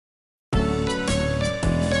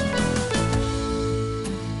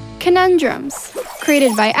Conundrums,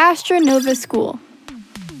 created by Astronova School.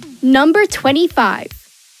 Number 25,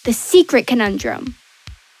 the Secret Conundrum.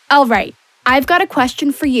 Alright, I've got a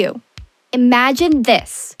question for you. Imagine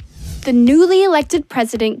this. The newly elected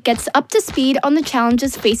president gets up to speed on the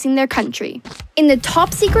challenges facing their country. In the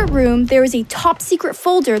top secret room, there is a top secret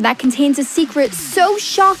folder that contains a secret so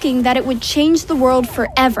shocking that it would change the world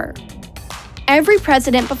forever. Every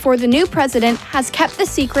president before the new president has kept the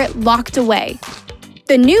secret locked away.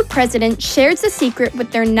 The new president shares the secret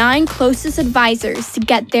with their 9 closest advisors to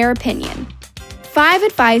get their opinion. 5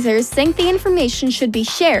 advisors think the information should be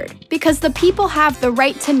shared because the people have the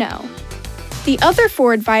right to know. The other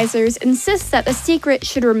 4 advisors insist that the secret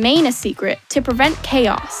should remain a secret to prevent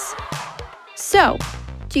chaos. So,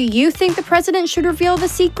 do you think the president should reveal the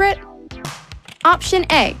secret? Option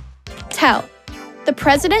A. Tell. The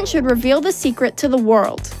president should reveal the secret to the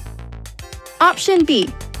world. Option B.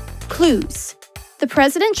 Clues. The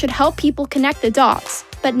president should help people connect the dots,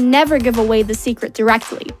 but never give away the secret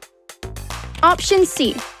directly. Option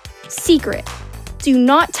C. Secret. Do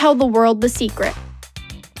not tell the world the secret.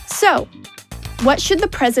 So, what should the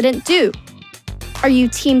president do? Are you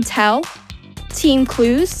Team Tell, Team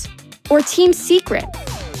Clues, or Team Secret?